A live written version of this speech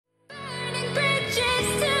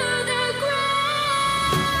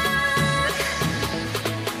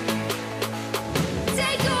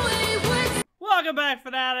Welcome back,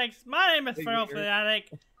 Fanatics! My name is Big Feral wiener.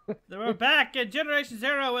 Fanatic. We're back at Generation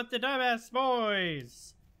Zero with the Dumbass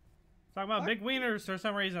Boys. Talking about What? big wieners for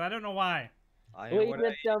some reason. I don't know why. I know Wait what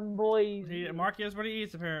with them boys. Mark is what he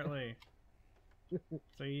eats, apparently.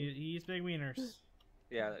 So he eats big wieners.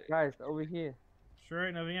 Yeah, Guys, over here. Sure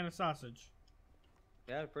ain't no Vienna sausage.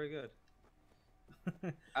 yeah, pretty good.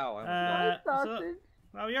 Ow, I Uh, almost got so- Sausage.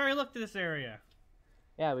 Well, we already looked at this area.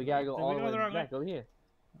 Yeah, we gotta go Did we all go the way the wrong back way? over here.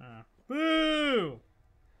 Boo!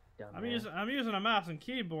 Dumbass. I'm using a mouse and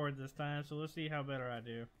keyboard this time, so let's see how better I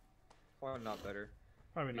do. probably not better.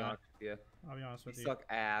 Probably To be not. honest with you. I'll be honest You with you. suck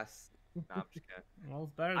ass. Nah, I'm just kidding. Well,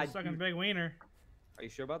 it's better I than sucking do- big wiener. Are you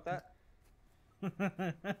sure about that?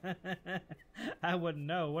 I wouldn't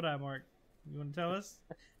know, would I, Mark? You want to tell us?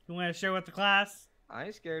 You want to share with the class? I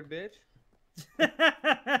ain't scared, bitch.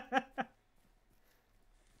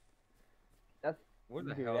 Where the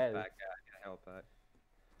You do hell that. is that guy? I gotta help that.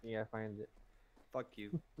 You gotta find it. Fuck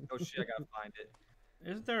you. Oh shit, I gotta find it.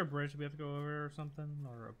 Isn't there a bridge we have to go over or something?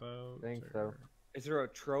 Or a boat? I think or... Is there a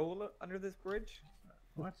troll under this bridge?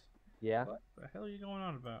 What Yeah. What? the hell are you going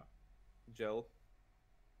on about? Joe.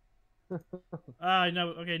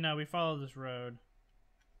 No, okay, no, we follow this road.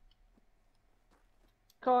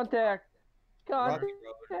 Contact. Rocky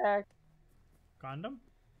Contact. Road. Condom?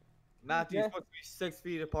 Matthew's Yeah. supposed to be 6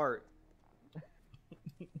 feet apart.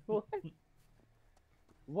 What?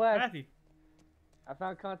 West. Matthew, I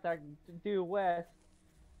found contact due west.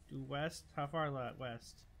 due west? How far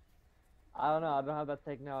west? I don't know. I don't have that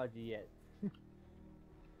technology yet.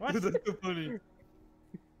 What? That's so funny.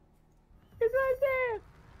 It's right there.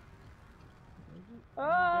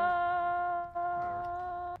 Ah!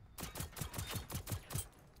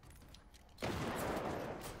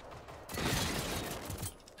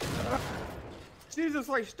 Jesus,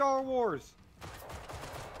 like Star Wars,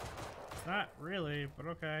 Not really, but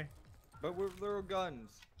okay. but with little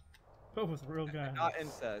guns, But with real guns. not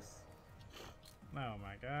incest. Oh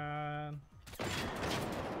my god.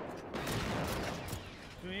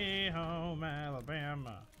 Sweet home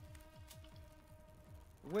Alabama.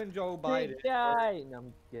 When Joe Biden. Big guy. No,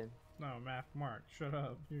 I'm just kidding. No, Math Mark, shut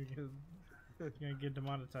up. You're gonna get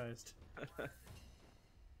demonetized.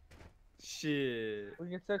 Shit. We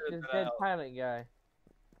can search Check this it dead out. pilot guy.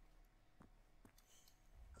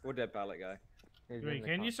 What that ballot guy? He's in Wait, the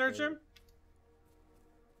can you search cockpit. him?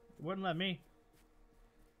 It wouldn't let me.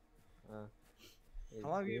 He's How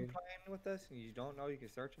long have you been good. playing with us and you don't know you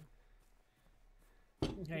can search him?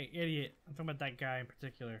 Hey, idiot. I'm talking about that guy in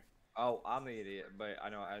particular. Oh, I'm the idiot, but I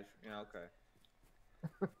know, okay.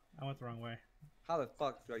 I went the wrong way. How the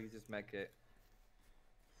fuck do I use this med kit?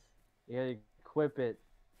 You gotta equip it.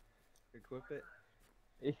 Equip it?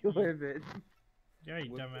 Equip it. Yeah,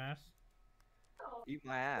 you What the- dumbass. Eat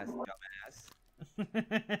my ass, dumbass.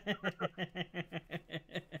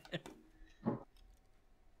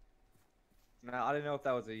 Now, I didn't know if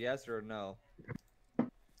that was a yes or a no.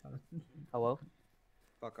 Hello?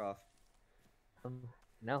 Fuck off.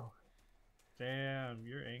 No. Damn,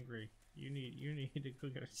 you're angry. You need to go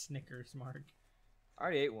get a Snickers, Mark. I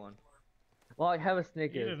already ate one. Well, I have a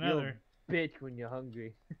Snickers. Eat You're another. a bitch when you're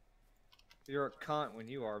hungry. You're a cunt when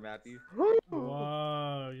you are, Matthew.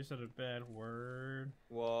 Whoa, you said a bad word.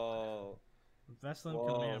 Whoa. Veslin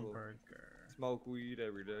Whoa. Command Burger. Smoke weed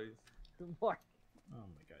every day. What? Oh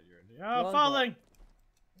my god, you're a Oh, Well falling!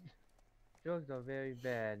 Drugs are very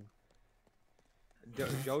bad.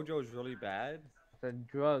 JoJo's really bad? The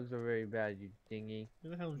drugs are very bad, you dingy. Who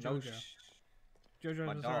the hell is No, JoJo? JoJo's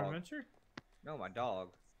my Bizarre dog. Adventure? no, my dog.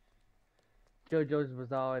 JoJo's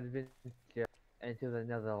Bizarre Adventure into the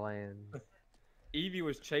Netherlands. Evie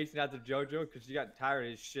was chasing after JoJo because she got tired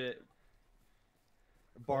of his shit.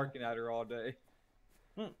 Barking at her all day.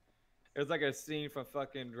 Hmm. It was like a scene from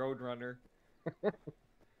fucking Roadrunner.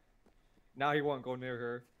 Now he won't go near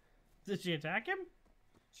her. Did she attack him?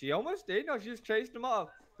 She almost did. No, she just chased him off.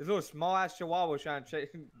 This little small ass chihuahua was trying to chase,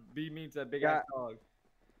 be mean to that big ass dog.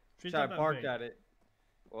 She's Trying not to that bark big. at it.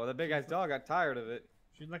 Well, the big ass dog got tired of it.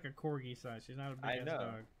 She's like a corgi size. She's not a I big ass know.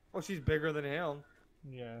 dog. Well, she's bigger than him.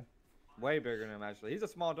 Yeah. Way bigger than him, actually. He's a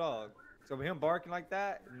small dog. So him barking like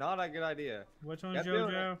that, not a good idea. Which one's That's the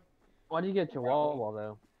other JoJo? Why do you get Chihuahua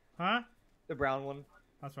though? Huh? The brown one.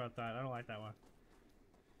 That's what I thought. I don't like that one.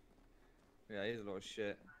 Yeah, he's a little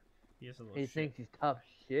shit. He is a little He shit. thinks he's tough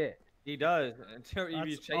shit. He does. Until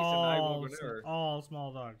Evie's That's chasing him, I all, won't go near her. all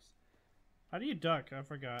small dogs. How do you duck? I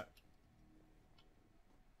forgot.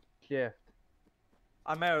 Shift.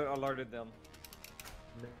 I may have alerted them.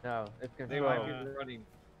 No, it's They control. might be running.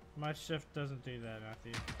 My shift doesn't do that,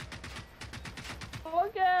 Matthew.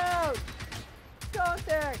 Look out!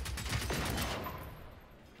 Contact!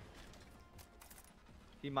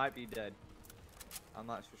 He might be dead. I'm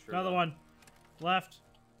not so sure. Another though. one. Left.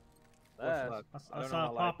 That's left? I don't know saw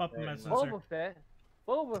how it pop life up in my is. sensor. Boba Fett.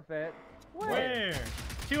 Boba Fett. Where?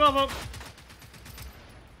 Two of them.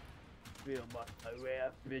 Feel my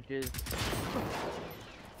wrath, bitches.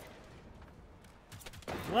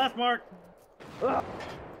 Left, Mark. Ah.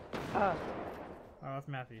 Ah. Oh, that's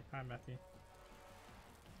Matthew. Hi, Matthew.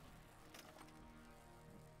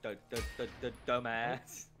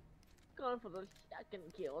 Dumbass. Going for those shotgun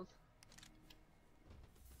kills.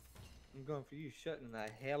 I'm going for you shutting the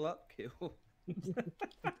hell up, kill.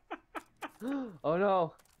 Oh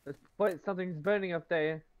no! Something's burning up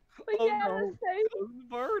there. We Oh, gotta no. stay. It's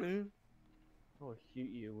burning. I'll shoot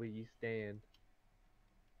you where you stand.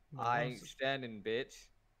 I ain't standing, bitch.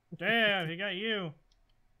 Damn, he got you.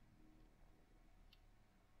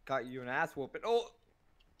 Got you an ass whooping. Oh,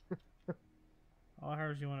 All I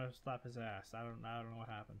heard is you want to slap his ass. I don't know what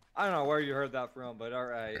happened. I don't know where you heard that from, but all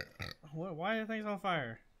right. Why are things on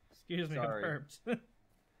fire? Excuse me, Sorry. I burped.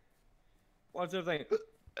 What's everything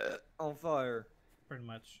on fire? Pretty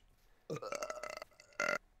much.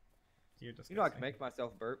 You're You know I can disgusting. make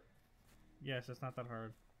myself burp. Yes, it's not that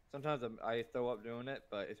hard. Sometimes I throw up doing it,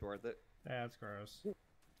 but it's worth it. That's gross.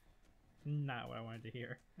 Not what I wanted to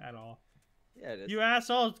hear at all. Yeah, it is. You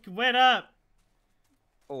assholes, wait up!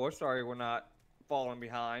 Oh, we're sorry we're not falling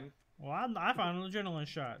behind. Well, I found an adrenaline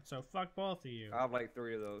shot, so fuck both of you. I have like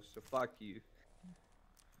 3 of those, so fuck you.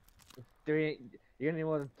 You're gonna need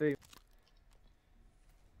more than 3.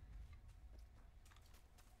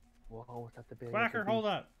 Whoa, what's that the big? Quacker, hold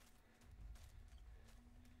up.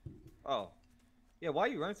 Oh. Yeah, why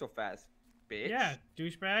you run so fast, bitch? Yeah,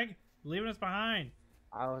 douchebag. Leaving us behind.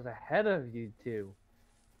 I was ahead of you two.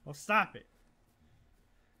 Well, stop it.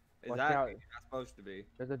 Watch Exactly. out. You're not supposed to be.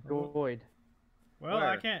 There's a droid. Well, Where?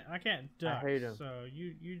 I can't duck. hate him. So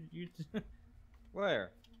you.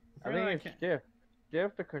 Where? I Really, think it's can't- shift.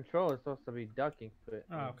 Shift the control is supposed to be ducking. But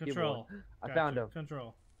Oh, on the control. keyboard. I Gotcha. found him.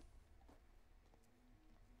 Control.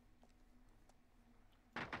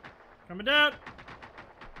 Coming down.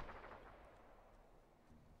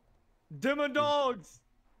 Demon dogs!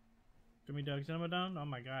 Give me Doug Cinema down. Oh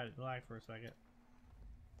my god, it lagged for a second.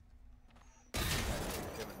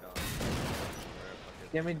 Demon dogs.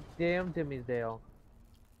 Where the fuck is- Damn Timmy's Dale.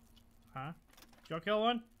 Huh? Did y'all kill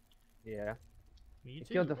one? Yeah. Me You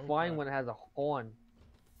too. killed the Oh, flying God. one that has a horn.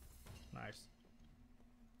 Nice.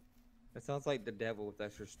 It sounds like the devil with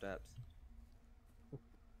extra steps.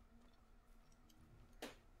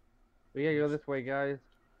 We gotta go this way, guys.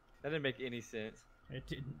 That didn't make any sense. It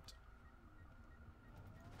didn't.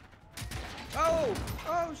 Oh!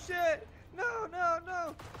 Oh shit! No, no,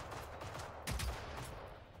 no!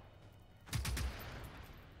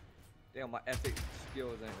 Damn, my epic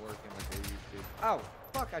skills ain't working like they used to. Oh!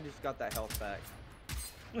 Fuck, I just got that health back.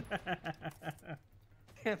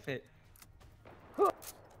 Damn it.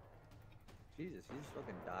 Jesus, you just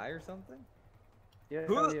fucking die or something? Yeah,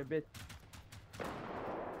 Huh? you bitch.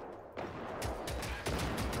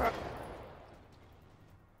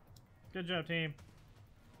 Good job, team.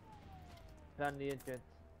 Found the entrance.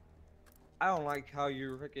 I don't like how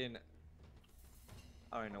you freaking.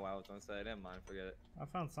 I don't even know what I was gonna say. Never mind, forget it. I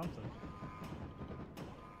found something.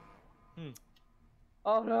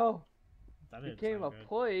 Oh no! That It didn't became a sound good.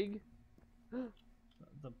 plague.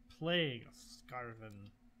 The plague of Scarven.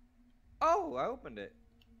 Oh, I opened it.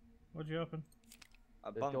 What'd you open?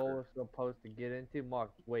 A The door bunker. was supposed to get into.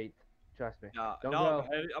 Mark, wait. Trust me. No, Don't no, go.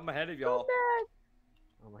 I'm ahead of Come y'all. back!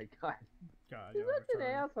 Oh my god. God, You're y'all such an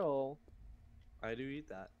retarded. asshole. I do eat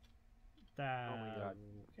that. That, my God.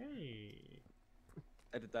 Okay.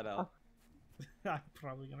 Edit that out. I'm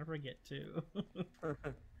probably gonna forget to.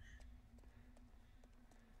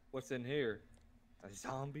 What's in here? A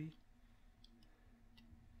zombie?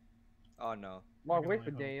 Oh no. Mark, can wait only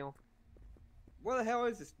for hope. Daniel. Where the hell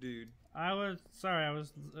is this dude? I was sorry. I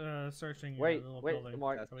was searching Wait, the little wait, building.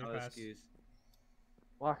 Mark. That's that we no passed. excuse.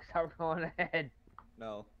 Mark, stop going ahead.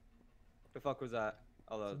 No. The fuck was that?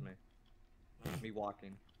 Oh, that was me. Me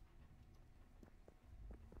walking.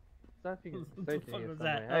 Stop you What the searching fuck it was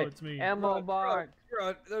somewhere. that? Hey, Oh, it's me. ammo Run, box.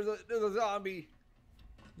 run, there's a zombie.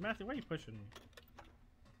 Matthew, why are you pushing me?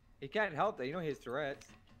 He can't help that. You know he has Tourette's.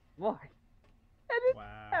 Mark. Edit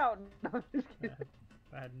Wow. out. No, I'm just kidding.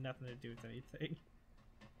 That had nothing to do with anything.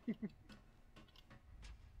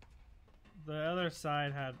 The other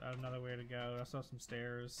side had another way to go. I saw some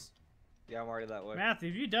stairs. Yeah, I'm already that way. Matthew,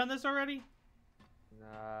 have you done this already?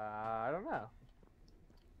 I don't know.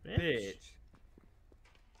 Bitch.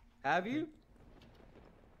 Have you?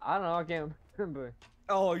 I don't know. I can't remember.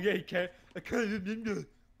 Oh yeah, you can't. I can't remember.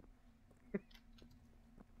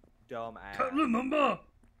 Dumb ass. Can't remember.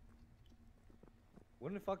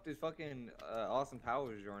 When the fuck does fucking Austin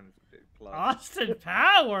Powers join the club? Austin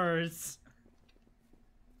Powers.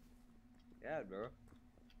 Yeah, bro.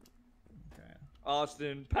 Okay.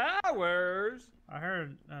 Austin Powers. I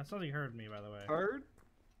heard something heard me, by the way. Heard?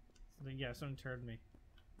 Yeah, someone heard me.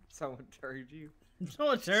 Someone turned you.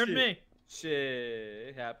 Someone heard Shit. me. Shit,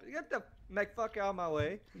 it happened. Get the Mac fuck out of my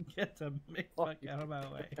way. Get the big fuck out of my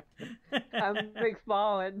way. I'm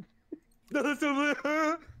McFarlane.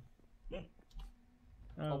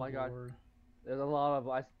 Oh my God. Lord. There's a lot of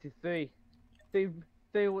I see three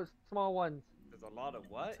small ones. There's a lot of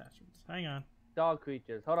what? Attachments. Hang on. Dog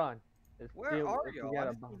creatures. Hold on. There's Where three- are we you? got I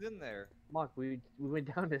a just was in there. Mark, we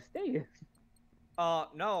went down the stairs.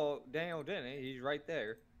 No, Daniel didn't. He's right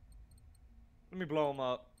there. Let me blow him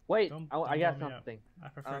up. Wait, Don't I got blow me up. something. I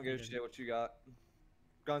prefer I don't give a you shit what you got.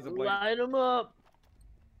 Guns and blades. Light them up.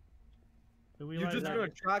 Do we You're like just that? gonna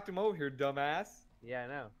attract him over here, dumbass. Yeah, I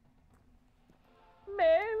know.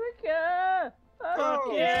 America. Fuck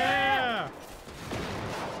Oh, yeah!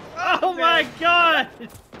 Oh, Oh my man. God!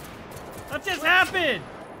 What just happened?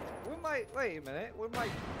 Wait a minute. What my?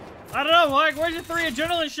 I don't know, Mark. Where's your 3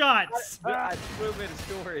 adrenaline shots? I flew him into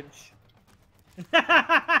storage.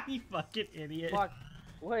 You fucking idiot. Mark,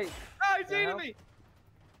 wait. Oh, he's The eating hell? me.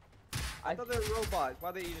 I thought they were robots. Why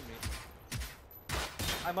are they eating me?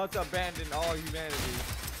 I must abandon all humanity.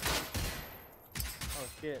 Oh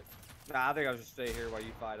shit. Nah, I think I'll just stay here while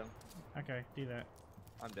you fight them. Okay, do that.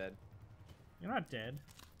 I'm dead. You're not dead.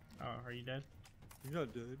 Oh, are you dead? You're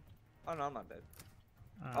not dead. Oh no, I'm not dead.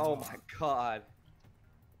 Oh, Oh my god.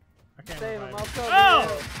 I can't Save him. revive I'll you. cover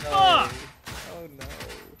Oh! you. Fuck! Oh no.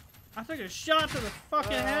 I took a shot to the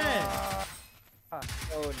fucking head.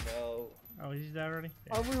 Oh no. Oh, he's dead already?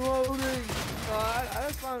 I'm reloading. I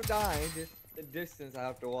just want to die. Just the distance I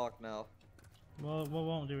have to walk now. Well, we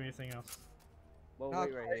won't do anything else. Well, No,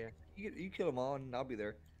 wait right here. You kill them all and I'll be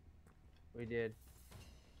there. We did.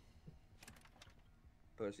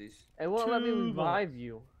 Pussies. It won't let me Two revive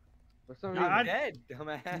you. For some No, reason. I'm dead,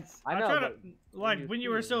 dumbass. I know, tried but like when you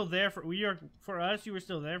were shooting. still there for us, you were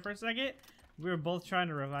still there for a second. We were both trying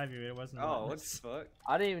to revive you. It wasn't. Oh, letting what us. the fuck?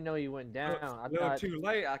 I didn't even know you went down. I Little thought. too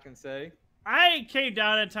late, I can say. I came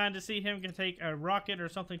down in time to see him can take a rocket or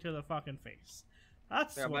something to the fucking face.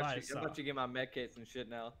 That's Yeah, I'm what I about saw. to get my med kits and shit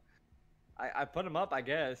now. I put them up, I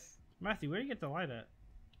guess. Matthew, where do you get the light at?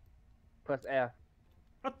 Press F.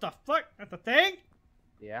 What the fuck? At the thing?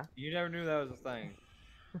 Yeah. You never knew that was a thing.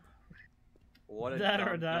 What a That dun,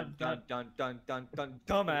 or that- dun, dun, dun, dun, dun,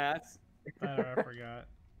 dun, dumbass. That or I forgot.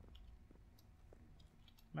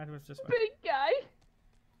 Matthew, what's this way? Big guy.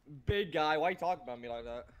 Big guy, why you talking about me like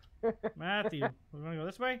that? Matthew, we want to go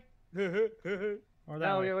this way or that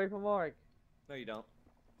No, way? get away from Mark. No, you don't.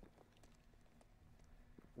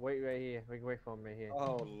 Wait right here. We can wait for him right here.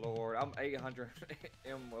 Oh lord, I'm 800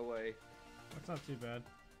 M away. That's not too bad.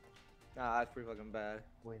 Nah, that's pretty fucking bad.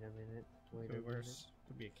 Wait a minute. Wait Could a be minute. worse.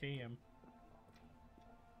 Could be a KM.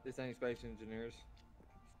 This ain't space engineers.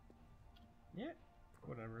 Yeah.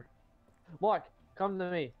 Whatever. Mark, come to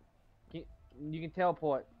me. You can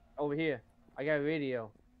teleport over here. I got a radio.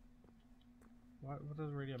 What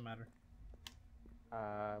does radio matter?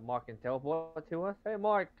 Mark can teleport to us. Hey,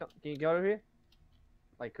 Mark, can you go over here?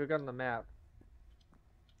 Like, click on the map.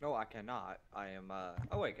 No, I cannot. I am,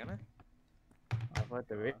 oh wait, can I? I'll put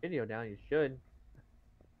the radio down. You should.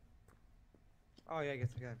 Oh yeah, I guess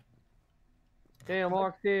I can. Hey,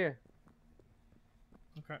 Mark's here.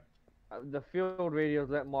 Okay. The field radios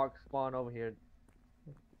let Mark spawn over here.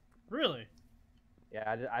 Really?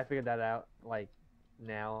 Yeah, I figured that out, like,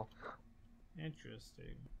 now.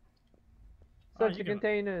 Interesting. Oh, Such you a can-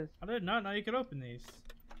 containers. I did not know you could open these.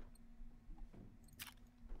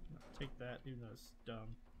 Take that, even though it's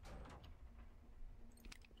dumb.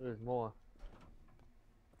 There's more.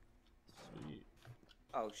 Sweet.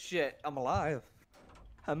 Oh shit, I'm alive.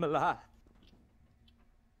 I'm alive.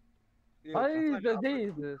 Yeah, I Praise find the out-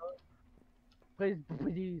 Jesus. Praise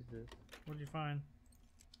the Jesus. What'd you find?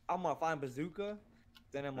 I'm gonna find bazooka,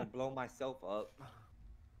 then I'm gonna blow myself up.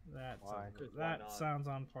 That Why? sounds, Why that not? sounds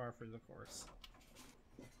on par for the course.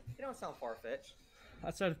 You don't sound far fetched.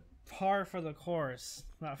 I said par for the course,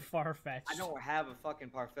 not far fetched. I don't have a fucking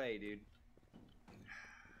parfait, dude.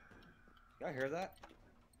 Y'all hear that?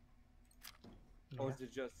 Or is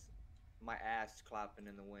it just my ass clapping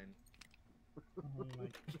in the wind? Oh my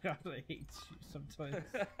god, I hate you sometimes.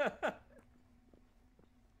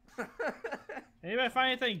 Anybody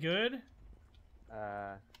find anything good?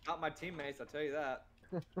 Not my teammates, I'll tell you that.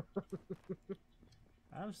 I'm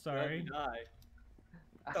Let me sorry. die.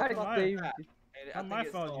 I fuck is saved that? you. And I Not think my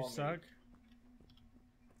it fault you saw me. suck.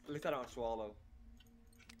 At least I don't swallow.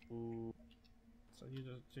 Ooh. So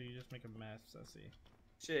you just make a mess. I see.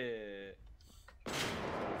 Shit.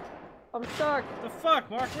 I'm stuck. The fuck,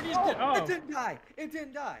 Mark? What are you doing? It Oh, didn't die. It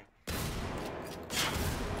didn't die.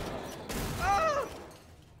 Ah!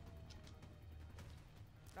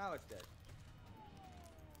 Now it's dead.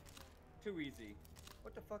 Too easy.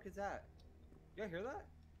 What the fuck is that? You hear that?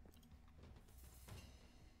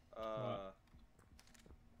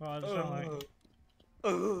 well, it sound like.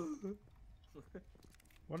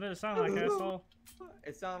 What did it sound like, asshole?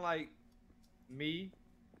 It sounded like me,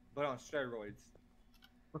 but on steroids.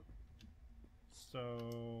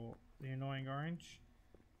 So, the annoying orange.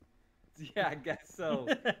 Yeah, I guess so.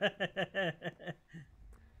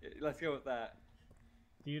 Let's go with that.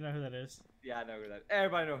 Do you know who that is? Yeah, I know who that.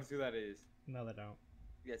 Everybody knows who that is. No, they don't.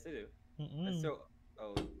 Yes, they do. Mm-mm. So,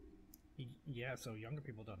 oh, Yeah, so younger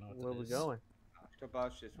people don't know what Where that we is. going?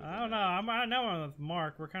 about shit. I don't know. I know I'm with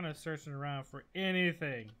Mark. We're kind of searching around for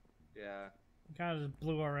anything. Yeah, We kind of just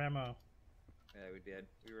blew our ammo. yeah, we did.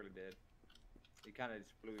 We really did. You kind of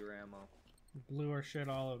just blew your ammo. Blew our shit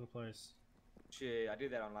all over the place. Shit, I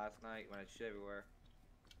did that on last night when I shit everywhere.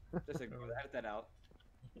 Just ignore that. Edit that out.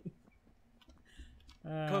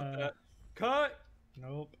 Cut that. Cut!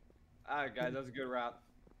 Nope. Alright, guys, that was a good route.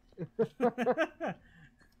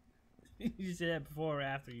 You said that before or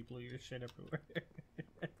after you blew your shit everywhere.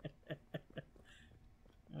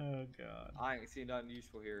 Oh, God. I ain't seen nothing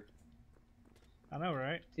useful here. I know,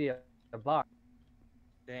 right? See a box.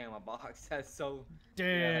 Damn, my box. That's so.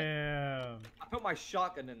 Damn. I put my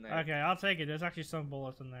shotgun in there. Okay, I'll take it. There's actually some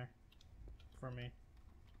bullets in there. For me.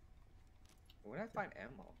 Where did I find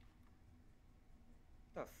ammo?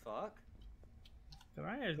 The fuck? Did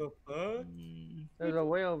I? The fuck? There's a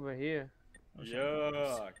way over here. Oh, shit.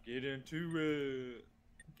 Yeah, get into it.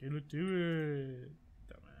 Get it to it.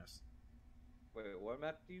 Dumbass. Wait, what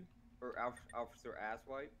map do you? Or Officer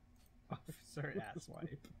Asswipe? Officer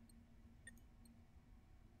Asswipe.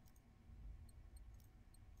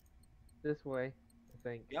 This way, I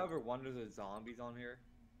think. You ever wonder there's zombies on here?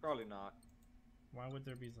 Probably not. Why would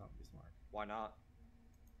there be zombies, Mark? Why not?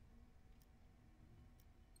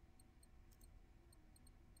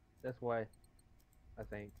 This way, I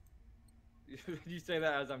think. You say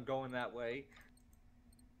that as I'm going that way.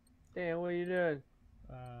 Damn, what are you doing?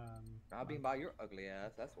 Not being by your ugly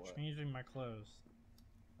ass, that's what. Changing my clothes.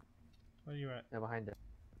 Where are you at? Yeah, behind it.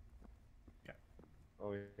 Okay.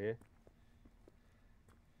 Over here.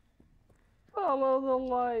 Follow the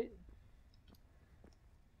light.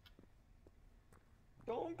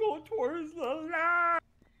 Don't go towards the light!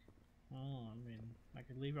 Oh, I mean, I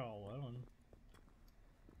could leave it all alone.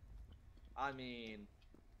 I mean,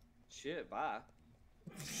 shit, bye.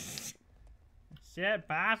 Shit,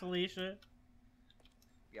 bye, Felicia.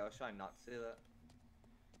 Yeah, I was trying not to say that.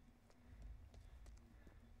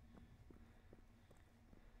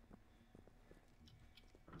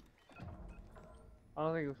 I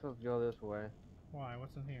don't think we're supposed to go this way. Why?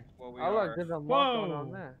 What's in here? Well, we Oh are. look, there's a mark going Whoa!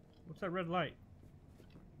 on there. What's that red light?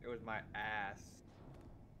 It was my ass.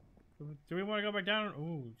 Do we want to go back down?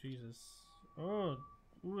 Ooh, Jesus. Oh,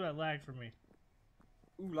 ooh, that lagged for me.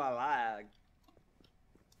 Ooh la la.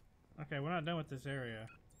 Okay, we're not done with this area.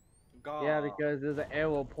 God. Yeah, because there's an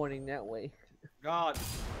arrow pointing that way. God.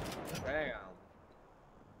 Damn.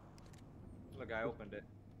 Look, I opened it.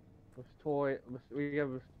 We have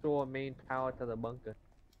restore main power to the bunker.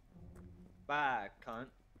 Bye, cunt.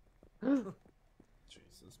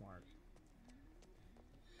 Jesus, Mark.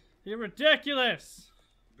 You're ridiculous!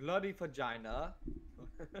 Bloody vagina.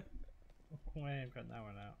 We ain't cutting that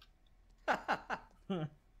one out.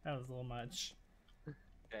 That was a little much.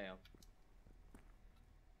 Damn.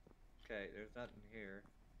 Okay, there's nothing here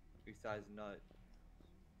besides nut.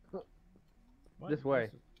 What? This way.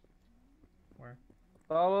 Where?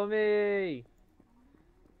 Follow me!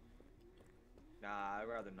 Nah, I'd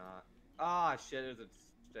rather not. Ah, shit, there's a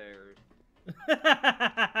stairs.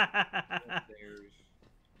 Stairs.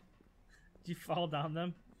 Did you fall down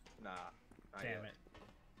them? Nah. not Damn yet.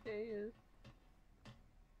 it.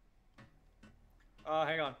 Yeah.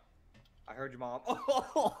 Hang on. I heard your mom.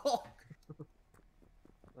 Oh,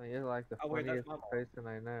 Oh, you're like the Oh, wait, that's funniest my mom. person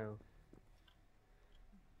I know.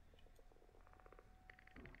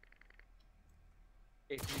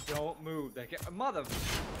 if you don't move, they get mother.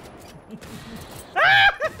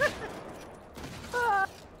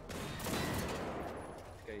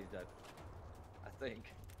 Okay, he's dead. I think.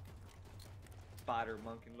 Spider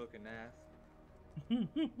monkey looking ass.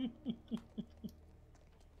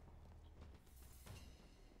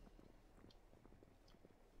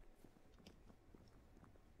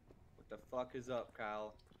 What the fuck is up,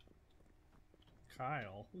 Kyle?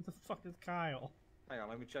 Kyle? Who the fuck is Kyle? Hang on,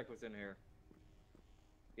 let me check what's in here.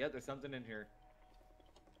 Yeah, there's something in here.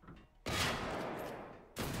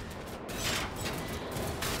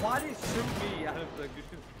 Why did he shoot me out of the...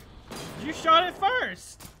 You shot it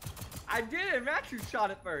first! I did! Matthew shot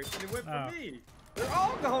it first, and it went Oh. for me. They're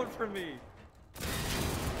all going for me.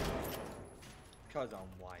 Because I'm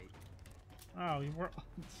white. Oh, you were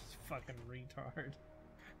fucking retard.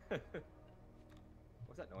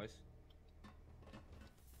 What's that noise?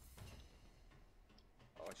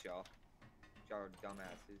 Oh, it's y'all. Y'all are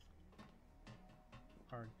dumbasses.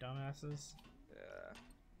 Our dumbasses. Yeah.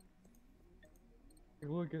 You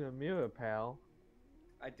look in the mirror, pal.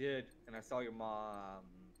 I did, and I saw your mom.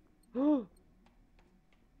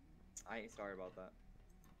 I ain't sorry about that.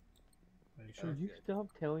 Are you Sure. sure? Should you good. stop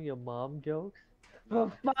telling your mom jokes? No.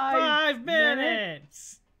 For 5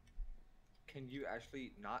 minutes! Can you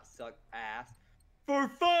actually not suck ass for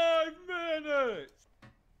 5 minutes?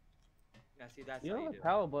 Now see, that's You how know you the do.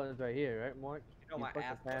 power button's right here, right, Mark? You know you my fucking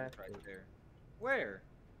ass button's passed right it. there. Where?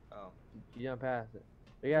 Oh. You don't pass it.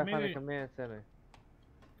 We gotta find a Maybe- command center.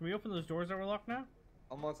 Can we open those doors that were locked now?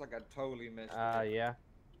 Almost like I totally missed it. Yeah.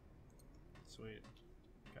 Sweet.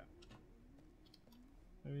 Okay.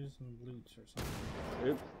 Maybe some loot or something.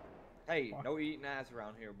 Oops. Hey, Fuck. no eating ass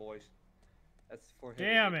around here, boys. That's for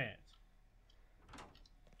Damn it!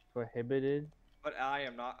 Prohibited. But I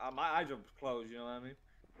am not. My eyes are closed. You know what I mean?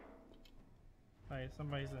 Hey,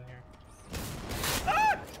 somebody's in here.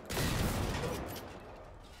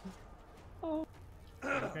 Oh.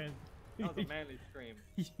 Okay. That was a manly scream.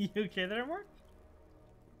 You okay there, Mark?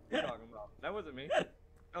 What are you talking about? That wasn't me. That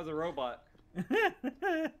was a robot.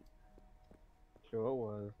 Sure it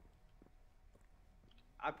was.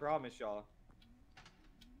 I promise y'all.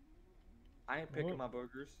 I ain't picking Whoa. my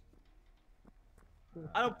boogers.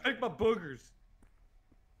 I don't pick my boogers.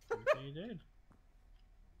 You did.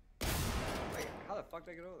 Wait, how the fuck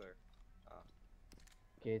did I get over there?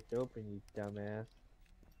 Gates open, you dumbass.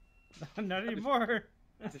 Not anymore.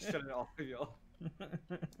 Just shut it off of y'all.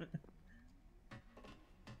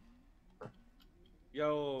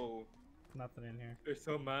 Yo, Nothing in here. there's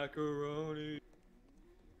some macaroni.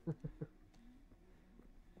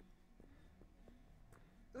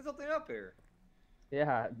 There's something up here.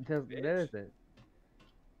 Yeah, there's Bitch. it.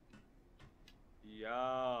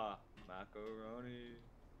 Yeah, macaroni.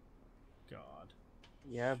 God.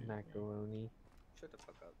 You have Shit. macaroni. Shut the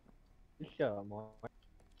fuck up. Shut up, Mark.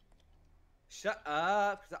 Shut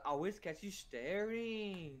up, cause I always catch you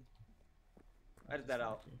staring. Edit that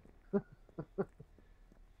out.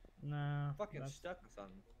 No. Fucking That's stuck in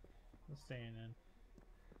something. staying in.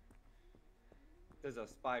 There's a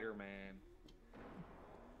Spider-Man.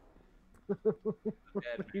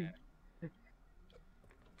 Dead man.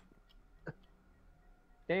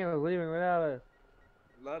 Daniel's leaving without us.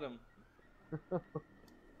 Let him. If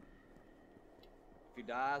he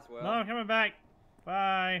dies, well. No, I'm coming back.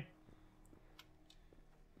 Bye.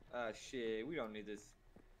 Shit, we don't need this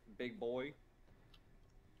big boy.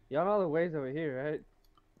 Y'all know the ways over here, right?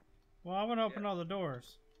 Well, I want to open all the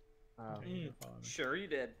doors. Oh. Okay, you can follow me. Sure, you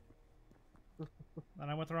did. And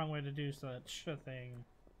I went the wrong way to do such a thing.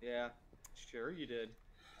 Yeah, sure you did.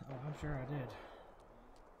 Oh, I'm sure I did.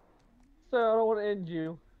 So I don't want to end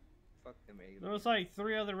you. Fuck them aliens. There was like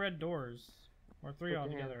 3 other red doors. Or 3 Put your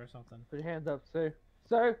altogether hand- or something. Put your hands up, sir.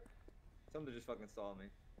 Sir! Somebody just fucking saw me.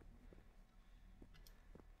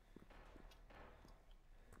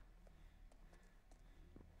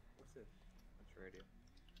 What's this? What's radio?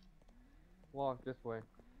 Walk this way.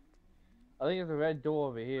 I think there's a red door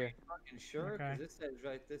over here. Fucking sure, Okay. because it says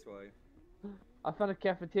right this way. I found a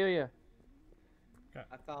cafeteria.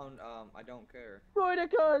 I found, I don't care.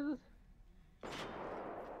 Roidicas!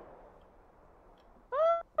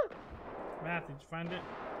 Matt, did you find it?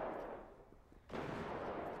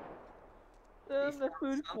 There's the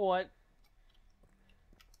food court.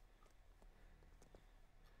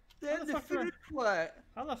 Then the the fuck do I- food court.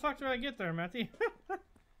 How the fuck did I get there, Matthew?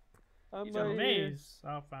 I'm He's It's a right here. maze.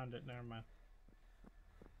 Oh, found it. Never mind.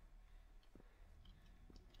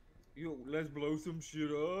 Yo, let's blow some shit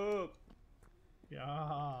up. Yes.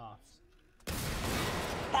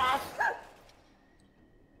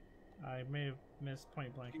 I may have missed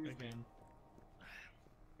point blank Excuse me. again.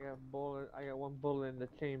 I got one bullet in the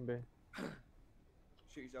chamber.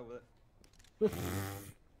 Shoot yourself with it.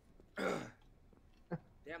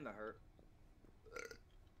 Damn, that hurt.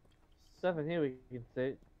 Stuff in here we can say.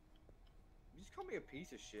 You just call me a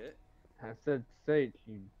piece of shit. I said say it,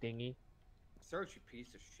 you dingy. Search, you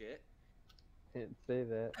piece of shit. Didn't say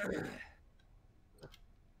that.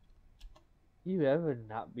 You ever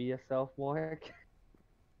not be yourself, Mark?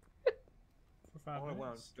 For 5 Only when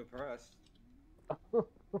I'm minutes. depressed.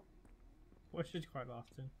 Which is quite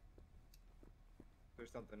often.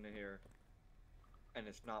 There's something in here. And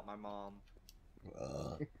it's not my mom.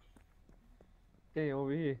 Hey,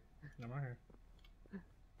 over here. I'm right here.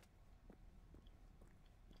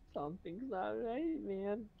 Something's not right,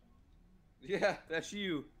 man. Yeah, that's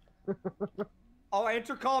you. Oh,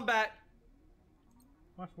 enter combat.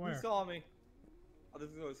 What? Who Where? saw me? Oh, this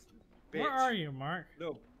is bitch. Where are you, Mark?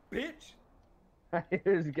 Little bitch. I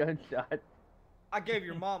hear his gunshot. I gave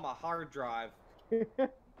your mom a hard drive with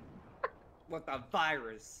a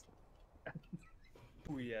virus.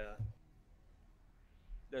 Oh yeah.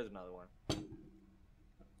 There's another one.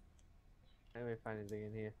 Let me find anything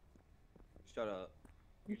in here. Shut up.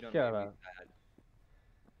 You done Shut made me up. mad.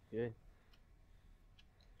 Good.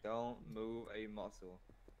 Don't move a muscle.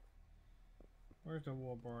 Where's the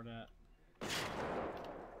wallboard at?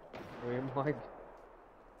 Where Mike?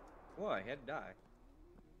 What? He had to die.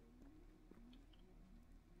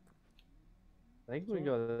 I think we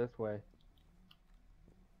go this way.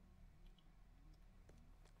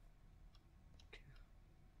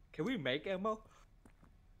 Can we make ammo?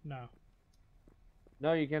 No.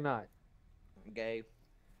 No, you cannot. Gay.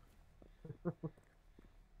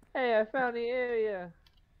 Hey, I found the area.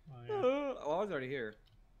 Oh, yeah. Oh, I was already here.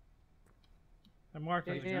 And Mark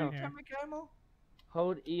is Damn. right here. Can I make ammo?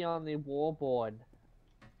 Hold E on the wallboard.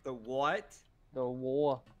 The what? The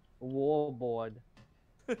wallboard.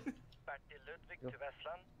 Bertil Ludwig to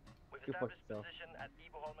Vestland. We've Good fuck established yourself. position at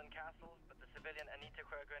Iboholmen Castle, but the civilian Anita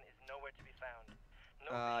Sjögren is nowhere to be found.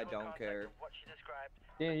 No I visual don't contact care. of what she described.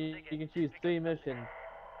 Damn, you Dig in, can choose pick up 3 something. missions.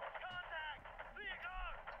 Contact! 3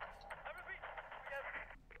 o'clock! I repeat, we have...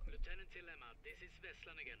 Lieutenant Dilemma, this is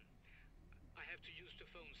Veslan again. I have to use the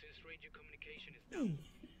phone since radio communication is down.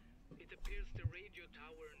 It appears the radio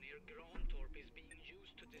tower near Grantorp is being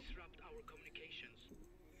used to disrupt our communications.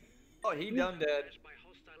 Oh, he done dead. By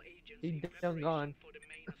hostile agents He in done gone. preparation for the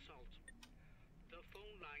main assault. The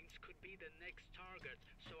phone lines could be the next target,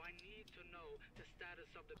 so I need to know the status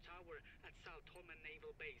of the tower at Saltholmen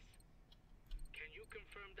Naval Base. Can you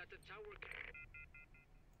confirm that the tower...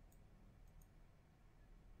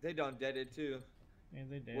 They done dead it too. Yeah,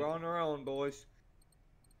 they did. We're on our own, boys.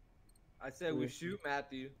 I said we Who- shoot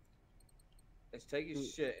Matthew. Let's take his Who-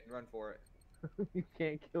 shit and run for it. You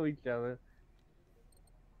can't kill each other.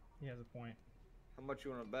 He has a point. How much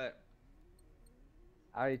you wanna bet?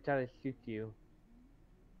 I already tried to shoot you.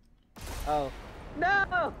 Oh.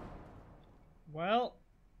 No! Well,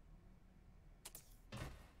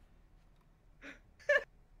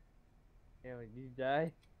 Damn it, did you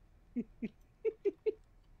die?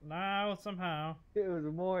 now somehow It was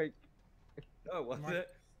Mike. Oh, was Mark- it?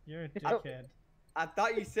 you're a Oh. dickhead. I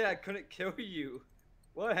thought you said I couldn't kill you.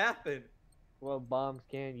 What happened? Well, bombs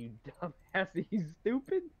can, you dumbass. Are you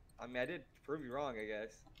stupid? I mean, I did prove you wrong, I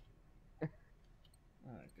guess.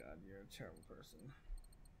 Oh god, you're a terrible person.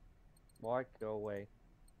 Mark, go away.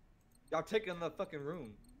 Y'all taking the fucking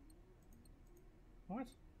room. What?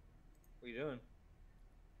 What you doing?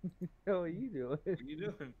 What are you doing? What you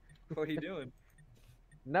doing? What are you doing?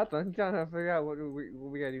 Nothing. I'm trying to figure out what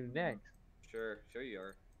we gotta do next. Sure you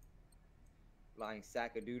are. Lying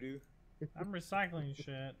sack of doo-doo. I'm recycling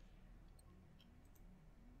shit.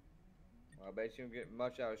 Well, I bet you don't get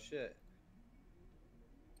much out of shit.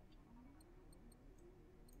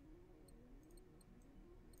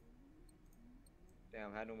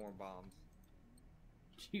 Damn, I had no more bombs.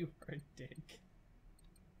 You are a dick.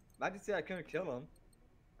 I just said I couldn't kill him.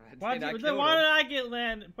 Why I did killed why him. did I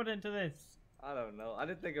get put into this? I don't know. I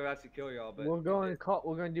didn't think I would actually kill y'all, but We're I going. did.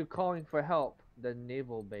 We're gonna do calling for help. The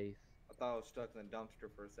naval base, I thought I was stuck in the dumpster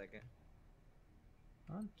for a second.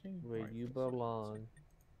 Hunting where you rifles. belong.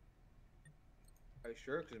 Are you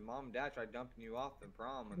sure? Because mom and dad tried dumping you off in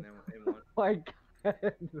prom and then in one My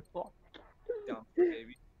God. dumpster,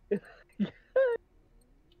 baby.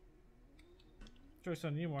 Choice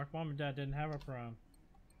on you, Mark. Mom and Dad didn't have a prom.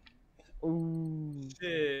 Ooh.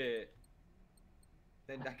 Shit.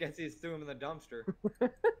 Then I guess he just threw him in the dumpster.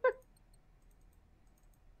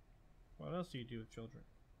 What else do you do with children?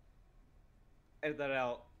 Edit that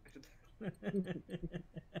out.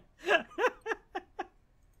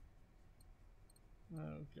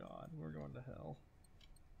 Oh god, we're going to hell.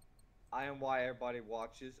 I am why everybody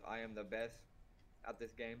watches. I am the best at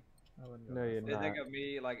this game. I wouldn't go No, that you're far. They not. think of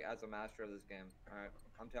me like as a master of this game. Alright,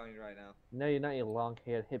 I'm telling you right now. No, you're not, you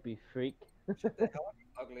long-haired hippie freak. Shut the hell up, you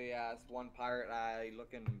ugly ass one pirate eye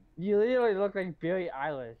looking. You literally look like Billie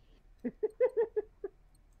Eilish. You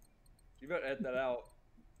better edit that out.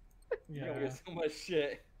 You're gonna Yeah. get so much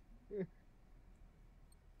shit.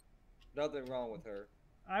 Nothing wrong with her.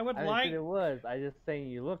 I would I didn't like. think it was. I just saying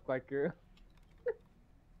you look like her.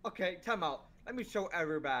 Okay, time out. Let me show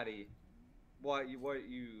everybody what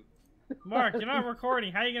you Mark, you're not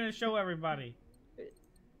recording. How are you gonna show everybody?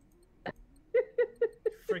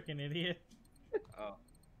 Freaking idiot. Oh.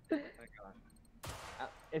 Thank God.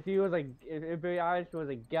 If he was like, if Billie Eilish was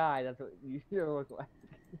a guy, that's what you should look like.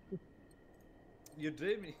 You're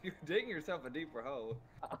digging yourself a deeper hole.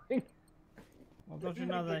 Well, don't you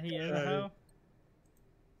know that he is a hoe?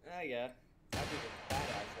 Ah, yeah. I think it's a bad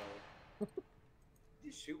asshole. Did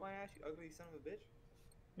you shoot my ass, you ugly son of a bitch?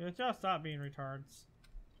 Yeah, just stop being retards.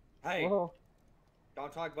 Hey, Whoa.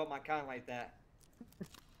 don't talk about my kind like that.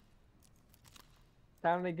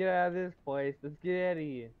 Time to get out of this place. Let's get out of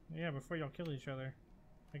here. Yeah, before y'all kill each other.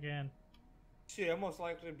 Again. Shit, I'm most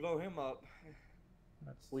likely to blow him up.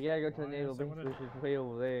 That's We gotta go to the why I naval said base, what which is way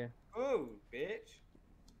over there. Oh, bitch.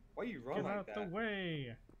 Why you run Get like out that? the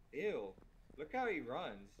way. Ew. Look how he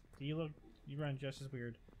runs. You run just as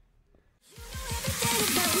weird. You know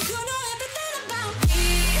everything about